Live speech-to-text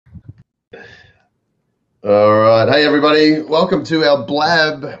All right. Hey, everybody. Welcome to our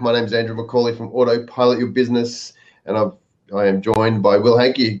blab. My name's Andrew McCauley from Autopilot Your Business, and I am joined by Will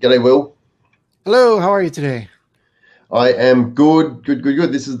Hankey. G'day, Will. Hello, how are you today? I am good.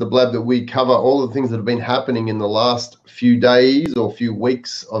 This is the blab that we cover all the things that have been happening in the last few days or few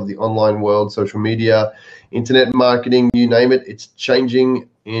weeks of the online world, social media, internet marketing, you name it. It's changing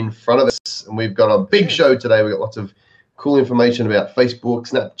in front of us, and we've got a big show today. We've got lots of cool information about Facebook,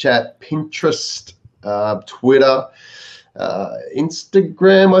 Snapchat, Pinterest, Twitter,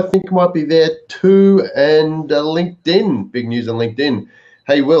 Instagram, I think might be there too, and LinkedIn. Big news on LinkedIn.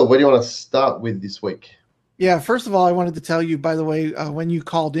 Hey, Will, where do you want to start with this week? Yeah, first of all, I wanted to tell you, by the way, when you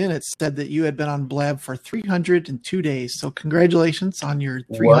called in, it said that you had been on Blab for 302 days. So congratulations on your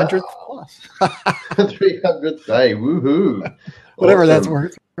 300th plus. 300th day, woohoo. Whatever that's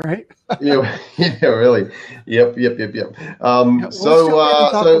worth, right? yeah, really. Yep. There's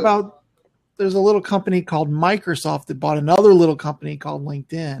a little company called Microsoft that bought another little company called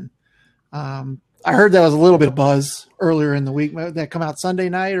LinkedIn. I heard that was a little bit of buzz earlier in the week. That come out Sunday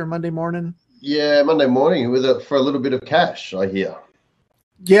night or Monday morning? Yeah, Monday morning for a little bit of cash, I hear.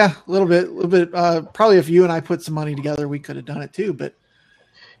 Yeah, a little bit. Probably if you and I put some money together, we could have done it too. But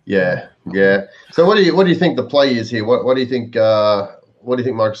yeah. So what do you think the play is here? What do you think? What do you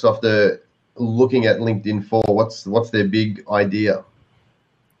think Microsoft are looking at LinkedIn for? What's their big idea?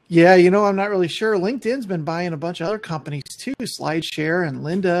 Yeah, I'm not really sure. LinkedIn's been buying a bunch of other companies too, SlideShare and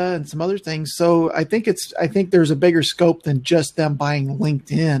Lynda and some other things. So I think there's a bigger scope than just them buying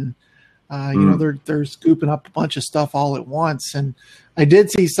LinkedIn. They're scooping up a bunch of stuff all at once. And I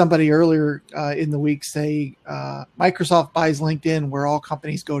did see somebody earlier in the week say Microsoft buys LinkedIn where all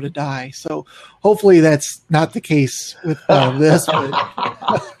companies go to die. So hopefully that's not the case with this.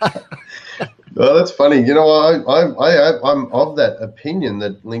 Well, that's funny. I'm of that opinion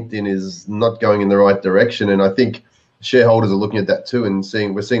that LinkedIn is not going in the right direction, and I think shareholders are looking at that too, and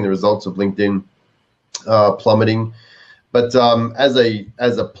we're seeing the results of LinkedIn plummeting. But as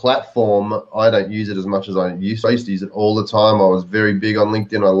a platform, I don't use it as much as I used to. I used to use it all the time. I was very big on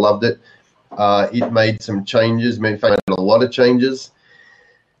LinkedIn. I loved it. It made some changes. In fact, it made a lot of changes.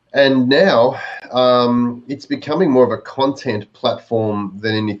 And now it's becoming more of a content platform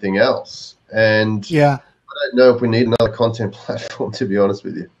than anything else. And yeah, I don't know if we need another content platform, to be honest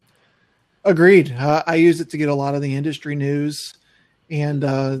with you. Agreed. I use it to get a lot of the industry news. And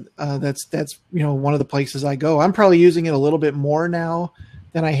that's one of the places I go. I'm probably using it a little bit more now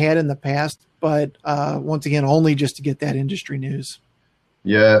than I had in the past, but once again, only just to get that industry news.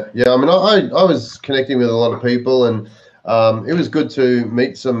 Yeah. I mean, I was connecting with a lot of people, and it was good to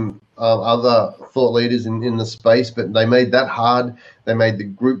meet some other thought leaders in the space, but they made that hard. They made the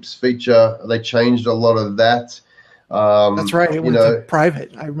groups feature. They changed a lot of that. That's right. It went to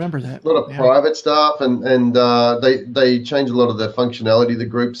private. I remember that. A lot of private stuff, and they changed a lot of the functionality of the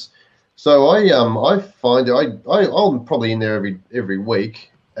groups. So I find I'm probably in there every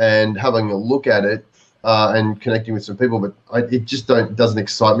week and having a look at it and connecting with some people, but it just doesn't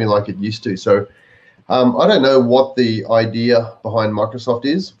excite me like it used to. So I don't know what the idea behind Microsoft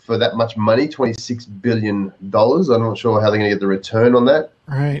is for that much money, $26 billion. I'm not sure how they're going to get the return on that.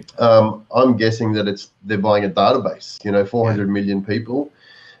 Right. I'm guessing that they're buying a database, 400 million people.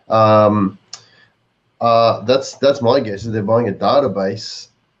 That's my guess, is they're buying a database.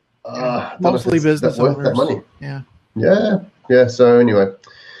 Mostly business worth owners. That money. Yeah. So anyway,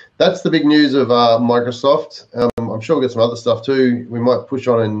 that's the big news of Microsoft. I'm sure we'll get some other stuff too. We might push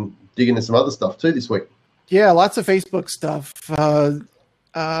on and dig into some other stuff too this week. Yeah, lots of Facebook stuff.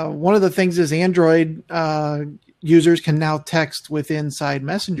 One of the things is Android users can now text with Inside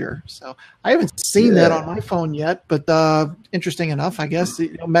Messenger. So I haven't seen that on my phone yet, but interesting enough, I guess.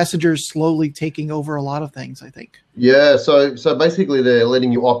 Messenger's slowly taking over a lot of things, I think. Yeah, so basically they're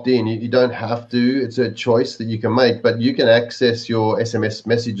letting you opt in. You don't have to. It's a choice that you can make, but you can access your SMS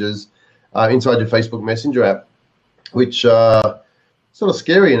messages inside your Facebook Messenger app, which sort of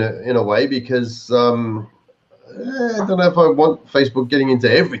scary in a way, because I don't know if I want Facebook getting into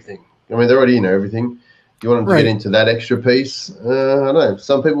everything. I mean, they're already in everything. You want them to get into that extra piece? I don't know.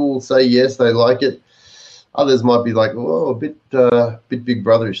 Some people will say yes, they like it. Others might be like, "Oh, a bit Big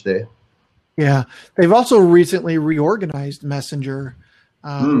Brotherish there." Yeah, they've also recently reorganized Messenger.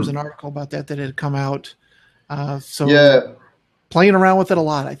 There was an article about that had come out. Playing around with it a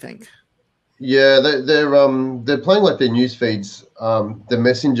lot, I think. Yeah, they're playing like their news feeds. The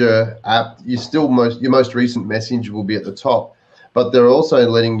Messenger app, your most recent message will be at the top, but they're also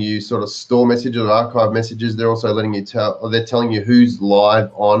letting you sort of store messages or archive messages. They're also letting you they're telling you who's live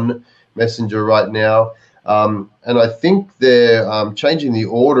on Messenger right now. And I think they're changing the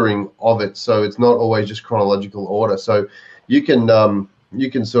ordering of it, so it's not always just chronological order. So you can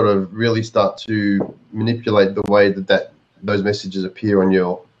sort of really start to manipulate the way that those messages appear on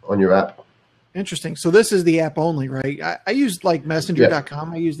your app. Interesting. So this is the app only, right? I use like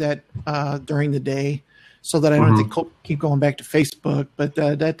messenger.com. I use that during the day so that I don't have to keep going back to Facebook, but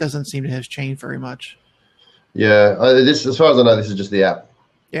that doesn't seem to have changed very much. Yeah, as far as I know, this is just the app.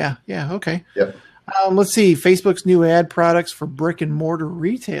 Yeah, okay. Yep. Let's see. Facebook's new ad products for brick and mortar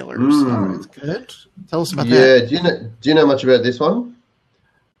retailers. Oh, that's good. Tell us about that. Yeah, do you know much about this one?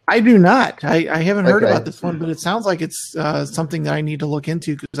 I do not. I haven't heard about this one, but it sounds like it's something that I need to look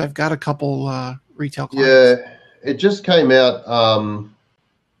into because I've got a couple retail clients. Yeah, it just came out.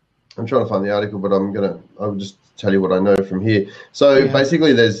 I'm trying to find the article, but I'll just tell you what I know from here. So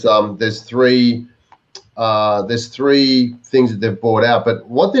basically, there's three things that they've bought out, but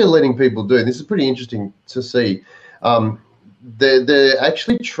what they're letting people do, and this is pretty interesting to see. They're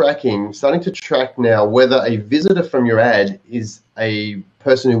actually starting to track now whether a visitor from your ad is a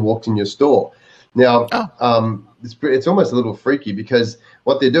person who walked in your store. Now, it's almost a little freaky because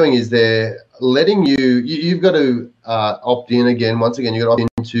what they're doing is they're letting you've got to opt in again. Once again, you've got to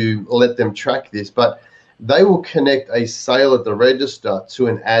opt in to let them track this, but they will connect a sale at the register to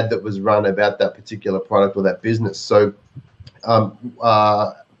an ad that was run about that particular product or that business. So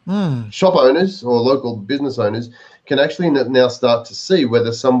shop owners or local business owners can actually now start to see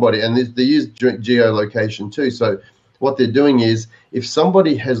whether somebody, and they use geolocation too. So what they're doing is if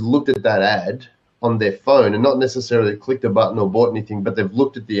somebody has looked at that ad on their phone and not necessarily clicked a button or bought anything, but they've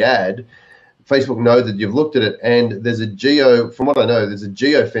looked at the ad, Facebook knows that you've looked at it, and from what I know, there's a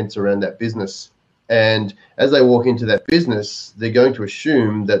geo fence around that business. And as they walk into that business, they're going to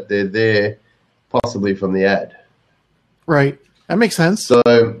assume that they're there possibly from the ad. Right. That makes sense. So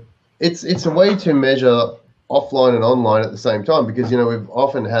it's a way to measure offline and online at the same time, because, we've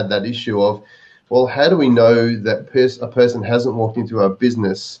often had that issue of, well, how do we know that a person hasn't walked into our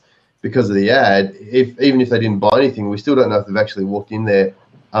business because of the ad? Even if they didn't buy anything, we still don't know if they've actually walked in there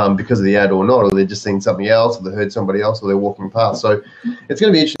because of the ad or not, or they've just seen something else, or they heard somebody else, or they're walking past. So it's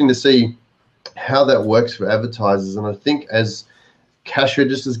going to be interesting to see how that works for advertisers. And I think as cash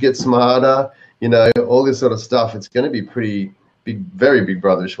registers get smarter, all this sort of stuff, it's going to be pretty big, very big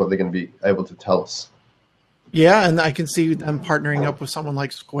brotherish what they're going to be able to tell us. Yeah, and I can see them partnering up with someone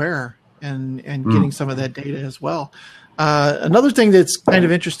like Square and getting some of that data as well. Another thing that's kind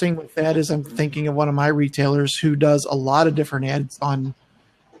of interesting with that is I'm thinking of one of my retailers who does a lot of different ads on,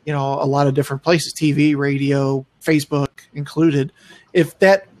 a lot of different places, TV, radio, Facebook included. If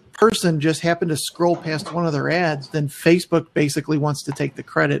that person just happened to scroll past one of their ads, then Facebook basically wants to take the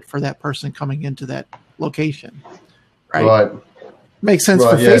credit for that person coming into that location. Right. Makes sense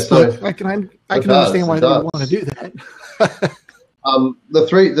for Facebook. So I can understand why they would want to do that.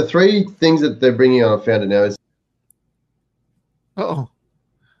 The three things that they're bringing on, I found it now is.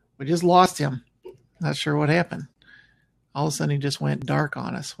 We just lost him. Not sure what happened. All of a sudden, he just went dark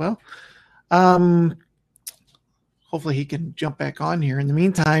on us. Well, hopefully he can jump back on here. In the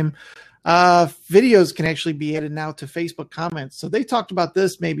meantime, videos can actually be added now to Facebook comments. So they talked about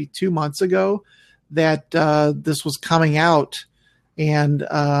this maybe 2 months ago that this was coming out, and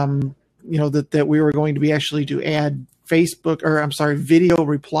that we were going to be actually to add video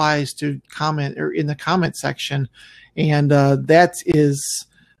replies to comment or in the comment section, and that is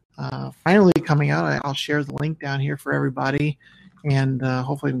finally coming out. I'll share the link down here for everybody, and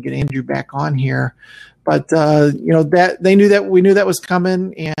hopefully we can get Andrew back on here. But that we knew that was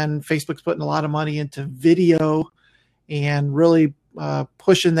coming, and Facebook's putting a lot of money into video and really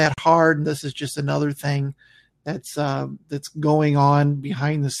pushing that hard. And this is just another thing that's going on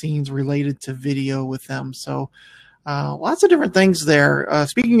behind the scenes related to video with them. So lots of different things there.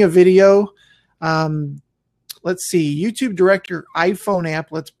 Speaking of video, let's see. YouTube Director iPhone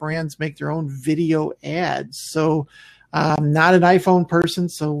app lets brands make their own video ads. So I'm not an iPhone person,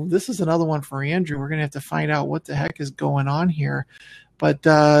 so this is another one for Andrew. We're going to have to find out what the heck is going on here. But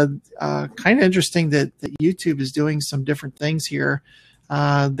kind of interesting that YouTube is doing some different things here.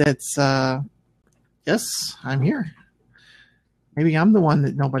 Yes, I'm here. Maybe I'm the one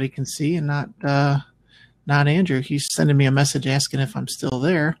that nobody can see and not Andrew. He's sending me a message asking if I'm still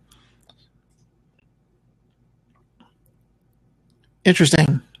there.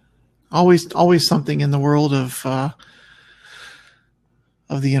 Interesting. Always something in the world of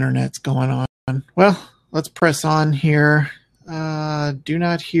the internet's going on. Well, let's press on here. Do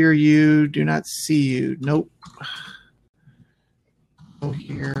not hear you. Do not see you. Nope. No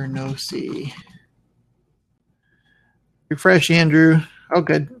hear, no see. Refresh, Andrew. Oh,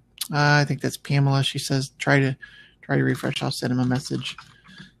 good. I think that's Pamela. She says try to refresh. I'll send him a message.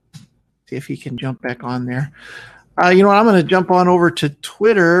 See if he can jump back on there. I'm going to jump on over to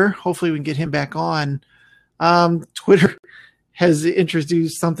Twitter. Hopefully we can get him back on. Twitter has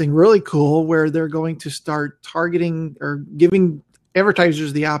introduced something really cool where they're going to start targeting or giving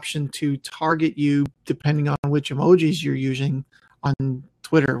advertisers the option to target you depending on which emojis you're using on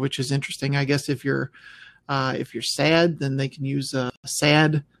Twitter, which is interesting. I guess if you're sad, then they can use a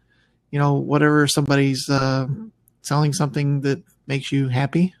sad, whatever somebody's selling something that makes you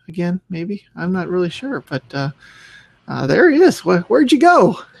happy again, maybe. I'm not really sure, but there he is. Where'd you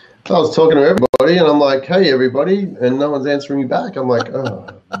go? I was talking to everybody, and I'm like, hey, everybody, and no one's answering me back. I'm like, oh,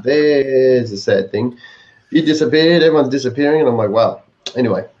 there's a sad thing. You disappeared, everyone's disappearing, and I'm like, wow.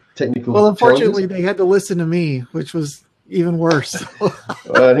 Anyway, technical Well, unfortunately, challenges. they had to listen to me, which was even worse.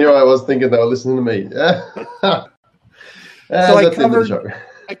 Here I was thinking they were listening to me. So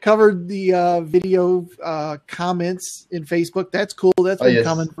I I covered the video comments in Facebook. That's cool. That's been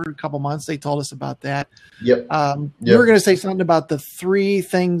coming for a couple months. They told us about that. Yep. You were going to say something about the 3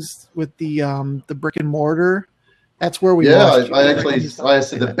 things with the brick and mortar. That's where we. Yeah, I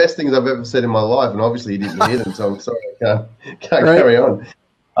said the best things I've ever said in my life, and obviously you didn't hear them, so I'm sorry I can't carry on.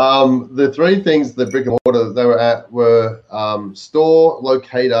 The 3 things the brick and mortar they were at were store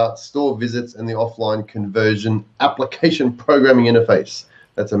locator, store visits, and the offline conversion application programming interface.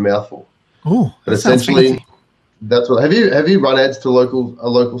 That's a mouthful. Oh, but essentially, that's what. Have you run ads to a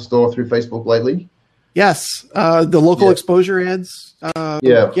local store through Facebook lately? Yes, the local exposure ads.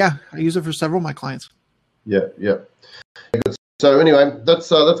 Yeah, I use it for several of my clients. Yeah. Good. So anyway, that's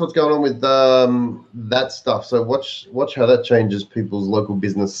what's going on with that stuff. So watch how that changes people's local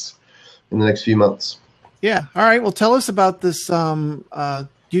business in the next few months. Yeah. All right. Well, tell us about this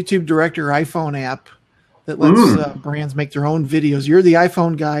YouTube Director iPhone app that lets brands make their own videos. You're the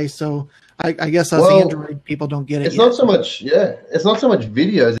iPhone guy, so I guess us Android people don't get it. It's not so much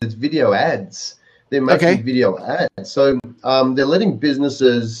videos; it's video ads. They're making video ads. So they're letting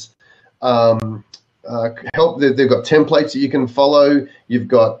businesses help. They've got templates that you can follow. You've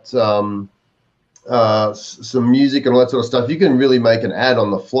got some music and all that sort of stuff. You can really make an ad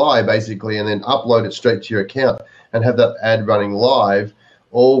on the fly, basically, and then upload it straight to your account and have that ad running live,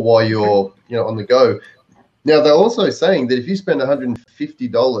 all while you're on the go. Now, they're also saying that if you spend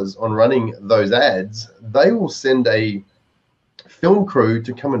 $150 on running those ads, they will send a film crew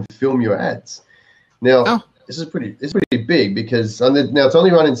to come and film your ads. Now, this is pretty big because now it's only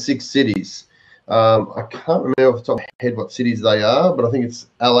run in 6 cities. I can't remember off the top of my head what cities they are, but I think it's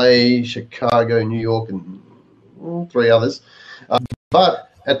LA, Chicago, New York, and 3 others. But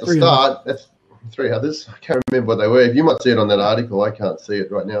at the start, that's 3 others. I can't remember what they were. You might see it on that article. I can't see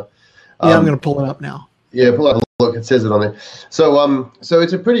it right now. I'm going to pull it up now. Yeah, pull up a look. It says it on there. So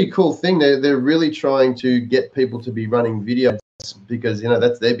it's a pretty cool thing. They're really trying to get people to be running videos because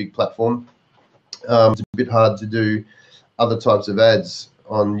that's their big platform. It's a bit hard to do other types of ads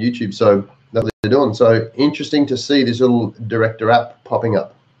on YouTube. So that's what they're doing. So interesting to see this little Director app popping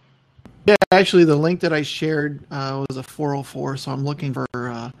up. Yeah, actually, the link that I shared was a 404. So I'm looking for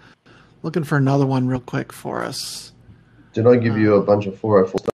another one real quick for us. Did I give you a bunch of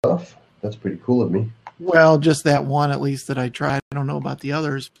 404 stuff? That's pretty cool of me. Well, just that one at least that I tried. I don't know about the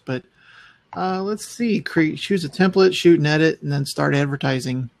others, but let's see. Choose a template, shoot and edit, and then start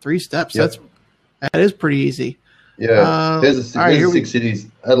advertising. 3 steps. Yep. That is pretty easy. Yeah. There's 6 cities: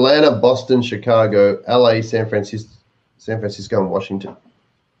 Atlanta, Boston, Chicago, LA, San Francisco, and Washington.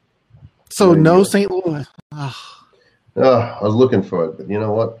 So no St. Louis. I was looking for it, but you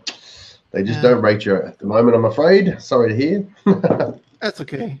know what? They just don't rate you at the moment, I'm afraid. Sorry to hear. That's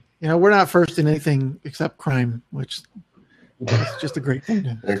okay. We're not first in anything except crime, which is just a great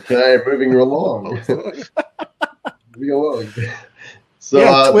thing. Okay, moving along. So Twitter, that's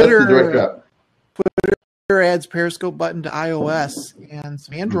the Director app. Twitter adds Periscope button to iOS and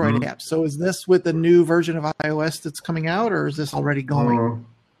some Android apps. So is this with the new version of iOS that's coming out, or is this already going?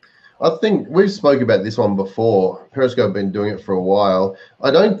 I think we've spoke about this one before. Periscope have been doing it for a while.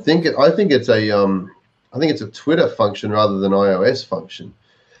 I think it's a Twitter function rather than iOS function.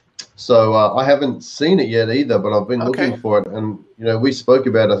 So I haven't seen it yet either, but I've been looking for it. And, we spoke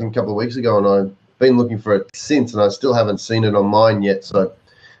about it, I think, a couple of weeks ago, and I've been looking for it since, and I still haven't seen it on mine yet. So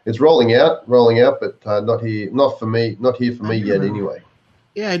it's rolling out, but not here for me yet anyway.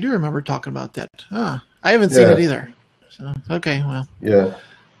 Yeah, I do remember talking about that. I haven't seen it either. So, okay, well. Yeah.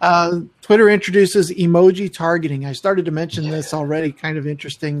 Twitter introduces emoji targeting. I started to mention this already. Kind of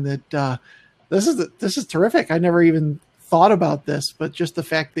interesting that this is terrific. I never even thought about this, but just the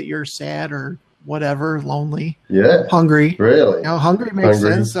fact that you're sad or whatever, lonely, Yeah. hungry. Really? You know, hungry makes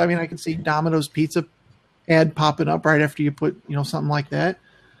sense. I mean, I can see Domino's Pizza ad popping up right after you put, something like that.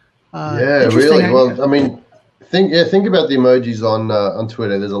 Yeah, really. Well, I mean, think about the emojis on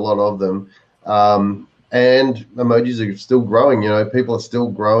Twitter. There's a lot of them, and emojis are still growing. You know, people are still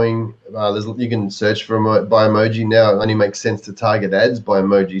growing. You can search for by emoji now. It only makes sense to target ads by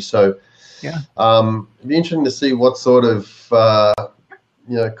emoji. So, yeah, it'd be interesting to see what sort of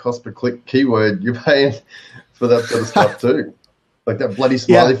cost per click keyword you're paying for that sort of stuff too. Like that bloody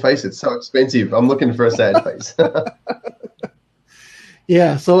smiley face. It's so expensive. I'm looking for a sad face.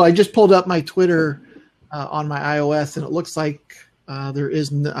 Yeah, so I just pulled up my Twitter on my iOS, and it looks like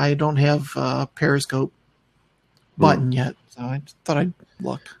I don't have Periscope button yet, so I thought I'd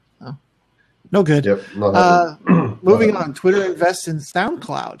look. No good. Yep. Moving on, Twitter invests in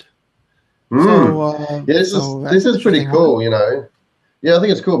SoundCloud. So, this is pretty cool. You know, I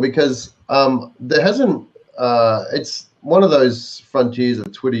think it's cool because there hasn't. It's one of those frontiers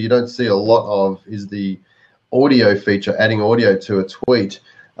of Twitter you don't see a lot of is the audio feature, adding audio to a tweet.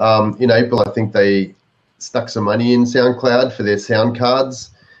 In April, I think they stuck some money in SoundCloud for their sound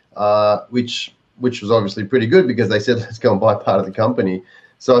cards, which was obviously pretty good because they said, let's go and buy part of the company.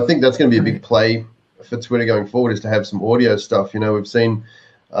 So I think that's going to be a big play for Twitter going forward is to have some audio stuff. You know, we've seen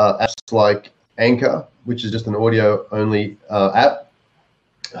apps like Anchor, which is just an audio-only app.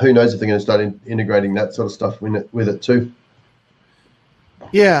 Who knows if they're going to start integrating that sort of stuff with it too.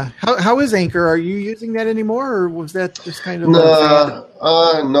 Yeah. How is Anchor? Are you using that anymore, or was that just kind of... No,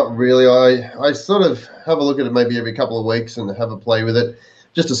 not really. I sort of have a look at it maybe every couple of weeks and have a play with it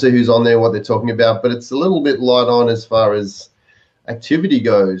just to see who's on there, what they're talking about. But it's a little bit light on as far as activity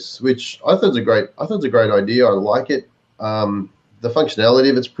goes, which I thought it's a great idea. I like it. The functionality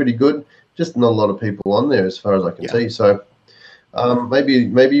of it's pretty good. Just not a lot of people on there as far as I can see. So maybe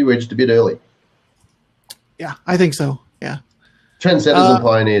you were just a bit early. Yeah, I think so. Yeah. Trendsetters and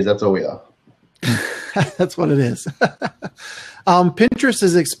pioneers, that's all we are. That's what it is. Pinterest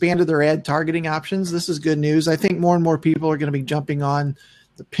has expanded their ad targeting options. This is good news. I think more and more people are going to be jumping on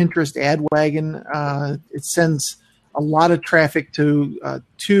the Pinterest ad wagon. It sends a lot of traffic to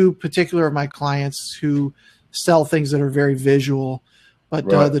two particular of my clients who sell things that are very visual, but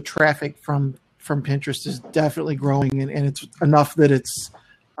the traffic from Pinterest is definitely growing, and it's enough that it's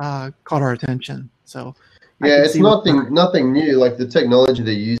caught our attention. So yeah, it's nothing new. Like the technology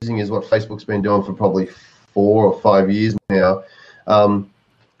they're using is what Facebook's been doing for probably 4 or 5 years now.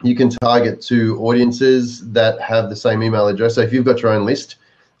 You can target to audiences that have the same email address. So if you've got your own list,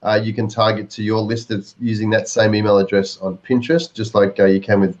 you can target to your list that's using that same email address on Pinterest, just like you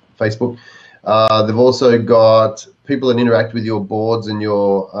can with Facebook. They've also got people that interact with your boards and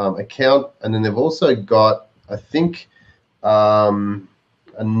your account, and then they've also got, I think, another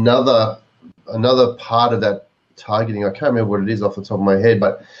part of that targeting. I can't remember what it is off the top of my head,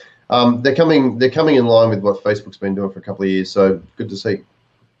 but they're coming in line with what Facebook's been doing for a couple of years. So good to see.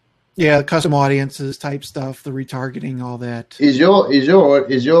 Yeah, custom audiences type stuff, the retargeting, all that. Is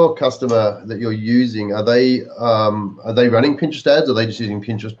your customer that you're using, are they running Pinterest ads, or are they just using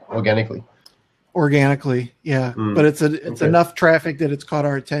Pinterest organically? Organically, yeah. But it's enough traffic that it's caught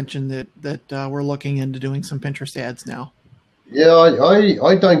our attention that we're looking into doing some Pinterest ads now. Yeah,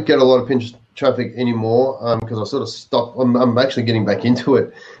 I don't get a lot of Pinterest traffic anymore because I sort of stopped. I'm actually getting back into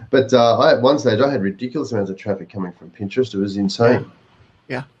it. But at one stage, I had ridiculous amounts of traffic coming from Pinterest. It was insane.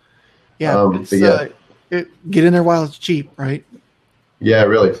 Yeah. Get in there while it's cheap, right? Yeah,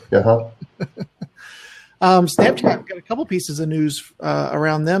 really. Snapchat got a couple pieces of news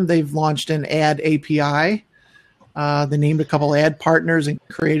around them. They've launched an ad API. They named a couple ad partners and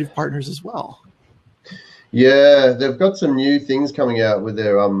creative partners as well. Yeah, they've got some new things coming out with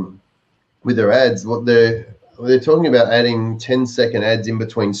their ads. What they're talking about adding 10-second ads in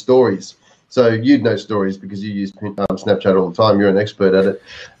between stories. So you'd know stories because you use Snapchat all the time. You're an expert at it,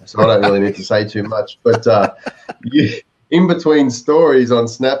 so I don't really need to say too much. But in between stories on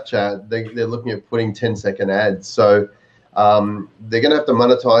Snapchat, they're looking at putting 10-second ads. So they're going to have to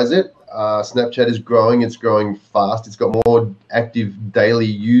monetize it. Snapchat is growing. It's growing fast. It's got more active daily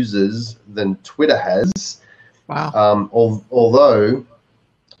users than Twitter has. Wow. Although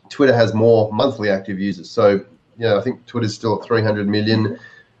Twitter has more monthly active users. So, I think Twitter's still at 300 million.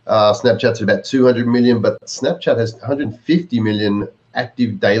 Snapchat's at about 200 million, but Snapchat has 150 million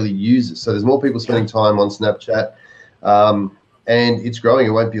active daily users. So there's more people spending time on Snapchat, and it's growing. It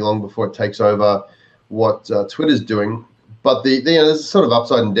won't be long before it takes over what Twitter's doing. But there's a sort of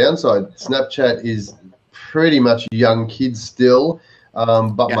upside and downside. Snapchat is pretty much young kids still.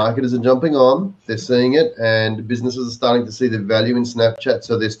 But Yeah. marketers are jumping on. They're seeing it, and businesses are starting to see the value in Snapchat,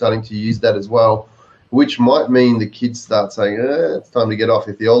 so they're starting to use that as well, which might mean the kids start saying, it's time to get off.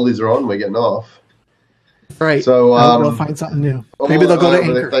 If the oldies are on, we're getting off. Right. So They'll find something new. Maybe they'll go to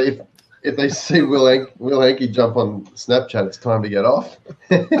Anchor. If they see Will Hankey jump on Snapchat, it's time to get off.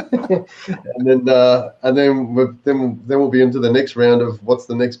 and then we'll be into the next round of what's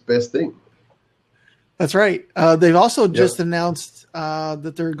the next best thing. That's right. They've also just announced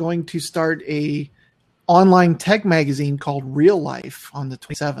that they're going to start a online tech magazine called Real Life on the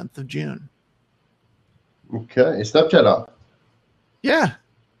 27th of June. Okay, is Snapchat up? Yeah.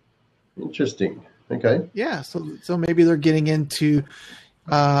 Interesting. Okay. Yeah. So maybe they're getting into,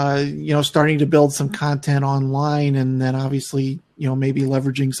 starting to build some content online, and then obviously, maybe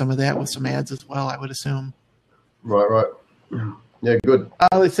leveraging some of that with some ads as well, I would assume. Right. Yeah, good.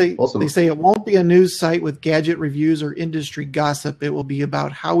 They say Awesome. They say it won't be a news site with gadget reviews or industry gossip. It will be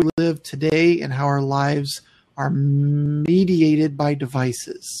about how we live today and how our lives are mediated by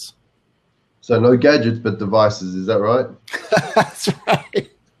devices. So no gadgets, but devices. Is that right? That's right.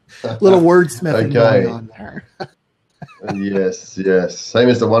 Little wordsmithing going on there. Yes. Hey,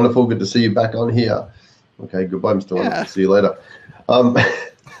 Mr. Wonderful. Good to see you back on here. Okay, goodbye, Mr. Wonderful. See you later.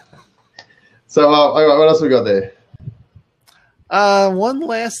 So what else we got there? One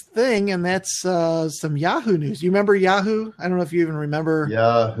last thing, and that's some Yahoo news. You remember Yahoo? I don't know if you even remember.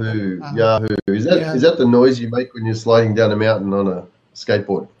 Yahoo. Is that the noise you make when you're sliding down a mountain on a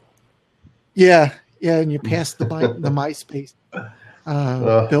skateboard? Yeah, and you pass the MySpace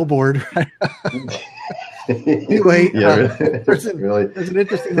billboard. Anyway, there's an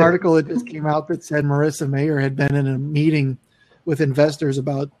interesting article that just came out that said Marissa Mayer had been in a meeting with investors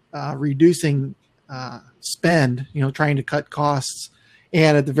about reducing spend, trying to cut costs,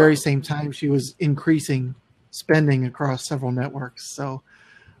 and at the very same time she was increasing spending across several networks. So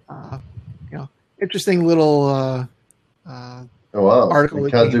interesting little article.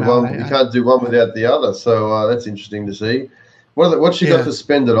 You can't do one without the other, so that's interesting to see. What's she got to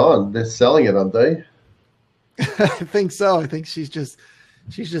spend it on? They're selling it, aren't they? I think so. I think she's just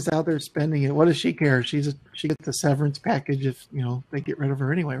out there spending it. What does she care? She gets the severance package if they get rid of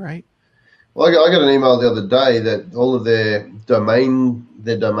her anyway, right? Well, I got an email the other day that all of their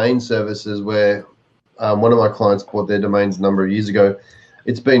domain services, where one of my clients bought their domains a number of years ago,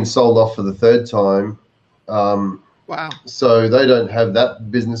 it's been sold off for the third time. Wow! So they don't have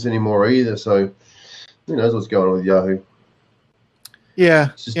that business anymore either. So who knows what's going on with Yahoo? Yeah.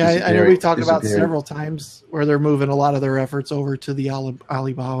 I know we've talked about several times where they're moving a lot of their efforts over to the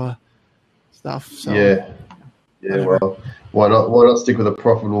Alibaba stuff. So yeah. Well, why not stick with a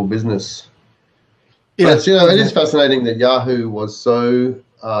profitable business? Yeah, but, it is fascinating that Yahoo was so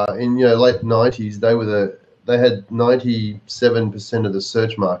in late 90s. They had 97% of the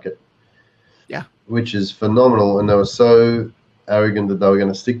search market. Yeah, which is phenomenal, and they were so arrogant that they were going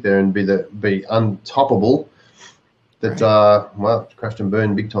to stick there and be untoppable. That crashed and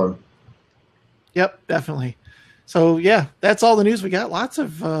burned big time. Yep, definitely. So yeah, that's all the news we got. Lots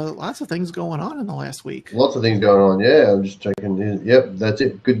of things going on in the last week. Lots of things going on. Yeah, I'm just checking. Yep, that's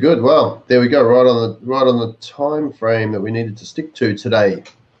it. Good. Well, there we go. Right on the time frame that we needed to stick to today.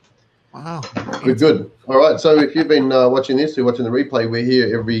 Wow. Good. All right. So if you've been watching this, you're watching the replay. We're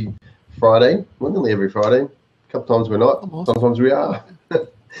here every Friday. Well, nearly every Friday. A couple times we're not. Almost. Sometimes we are.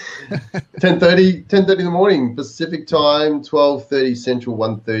 10:30 in the morning Pacific time, 12:30 Central,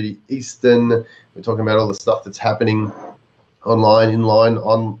 1:30 Eastern. We're talking about all the stuff that's happening online,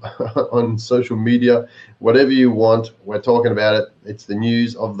 on social media, whatever you want. We're talking about it. It's the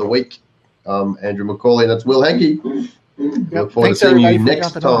news of the week. Andrew McCauley, and that's Will Hankey. Look forward to seeing you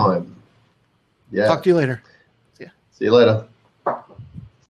next time. Yeah. Talk to you later. See you later.